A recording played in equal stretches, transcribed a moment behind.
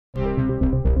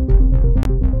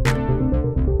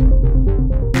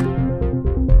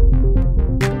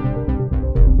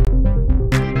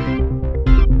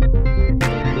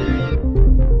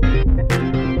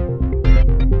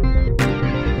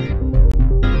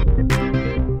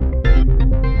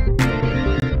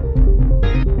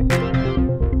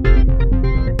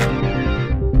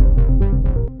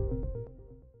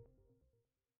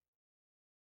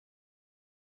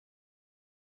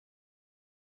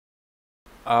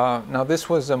Now this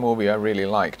was a movie I really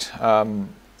liked.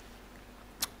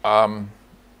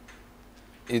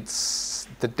 It's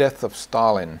The Death of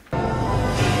Stalin.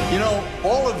 You know,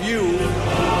 all of you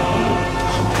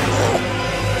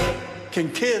can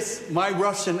kiss my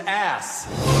Russian ass.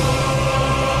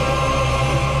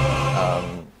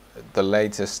 The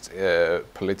latest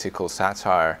political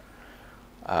satire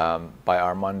by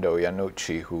Armando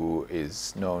Iannucci, who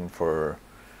is known for,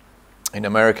 in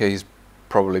America he's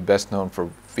probably best known for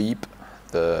Veep,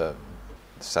 the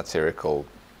satirical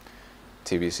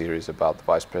TV series about the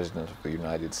Vice President of the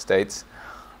United States.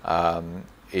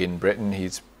 In Britain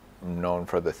he's known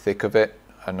for The Thick of It,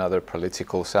 another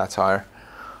political satire.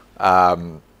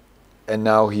 And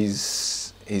now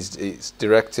he's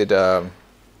directed a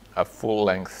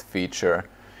full-length feature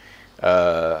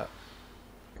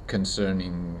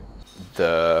concerning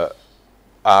the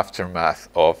aftermath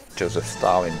of Joseph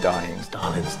Stalin dying.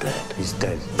 Stalin's dead. He's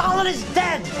dead. Stalin is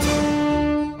dead!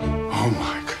 Oh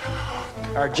my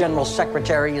God. Our general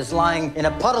secretary is lying in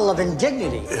a puddle of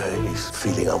indignity. Yeah, he's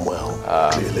feeling unwell,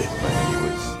 clearly.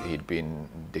 He'd been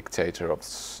dictator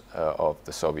of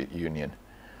the Soviet Union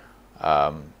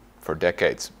for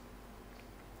decades.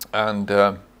 And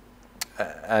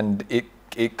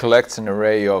it collects an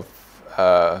array of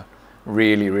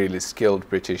really skilled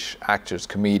British actors,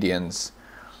 comedians,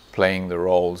 playing the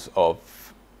roles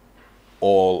of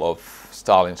all of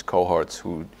Stalin's cohorts,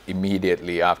 who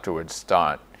immediately afterwards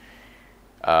start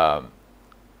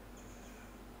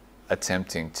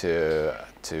attempting to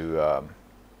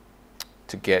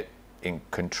get in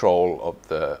control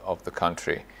of the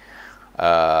country.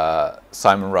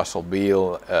 Simon Russell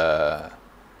Beale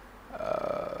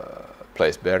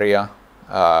plays Beria.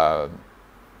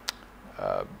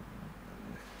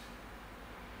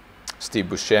 Steve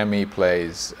Buscemi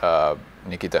plays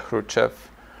Nikita Khrushchev,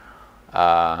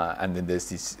 and then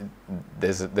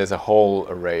there's a whole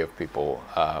array of people.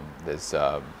 There's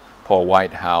Paul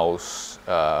Whitehouse,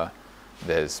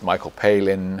 there's Michael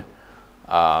Palin,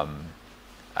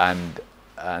 and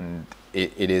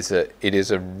it is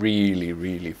a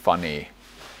really funny,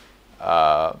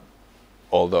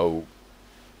 although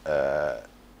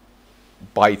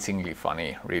bitingly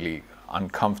funny, really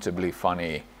uncomfortably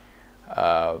funny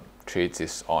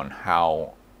treatise on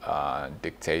how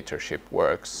dictatorship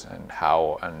works and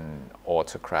how an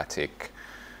autocratic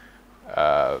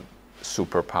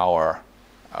superpower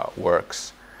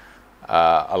works.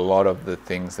 A lot of the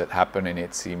things that happen in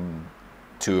it seem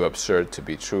too absurd to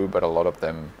be true, but a lot of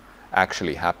them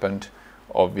actually happened.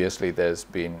 Obviously, there's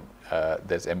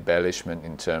embellishment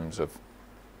in terms of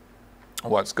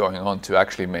what's going on to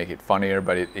actually make it funnier,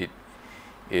 but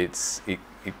it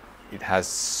has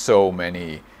so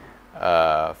many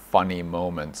funny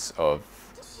moments of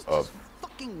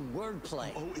Fucking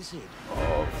wordplay. Oh, is it?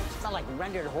 It's not like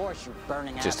rendered horse, you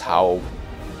burning just asshole.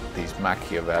 how these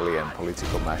Machiavellian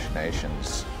political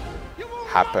machinations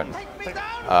happen.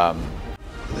 I'm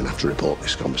going to have to report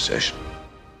this conversation.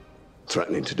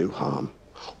 Threatening to do harm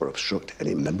or obstruct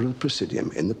any member of the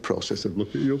Presidium in the process of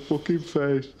looking at your fucking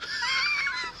face.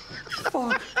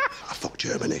 Fuck. I fuck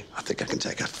Germany. I think I can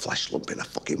take a flesh lump in a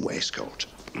fucking waistcoat.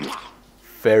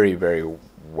 Very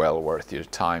well worth your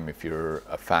time if you're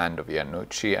a fan of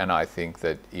Iannucci, and I think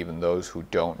that even those who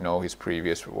don't know his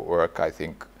previous work, I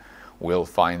think, will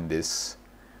find this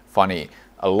funny.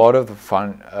 A lot of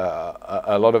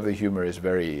the humor is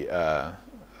very,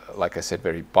 like I said,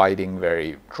 very biting,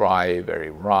 very dry,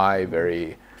 very wry,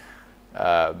 very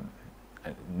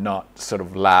not sort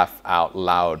of laugh out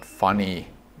loud funny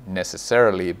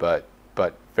necessarily, but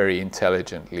very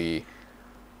intelligently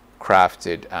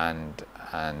crafted and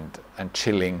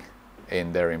chilling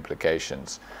in their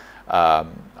implications.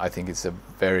 I think it's a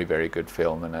very good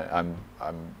film, and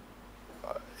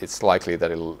it's likely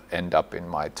that it'll end up in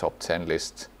my top 10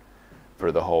 list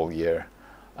for the whole year.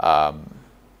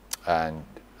 And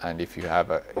if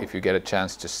you get a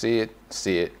chance to see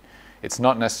it. It's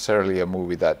not necessarily a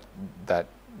movie that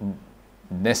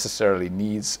necessarily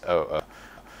needs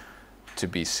to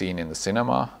be seen in the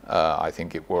cinema. I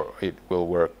think it will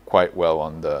work quite well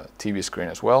on the TV screen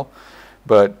as well.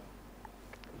 But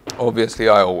obviously,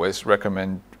 I always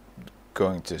recommend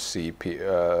going to see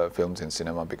films in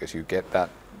cinema, because you get that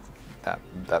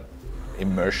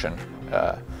immersion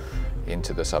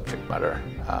into the subject matter.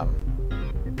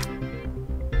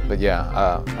 But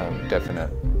yeah, definite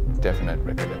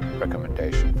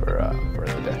recommendation for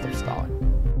The Death of Stalin.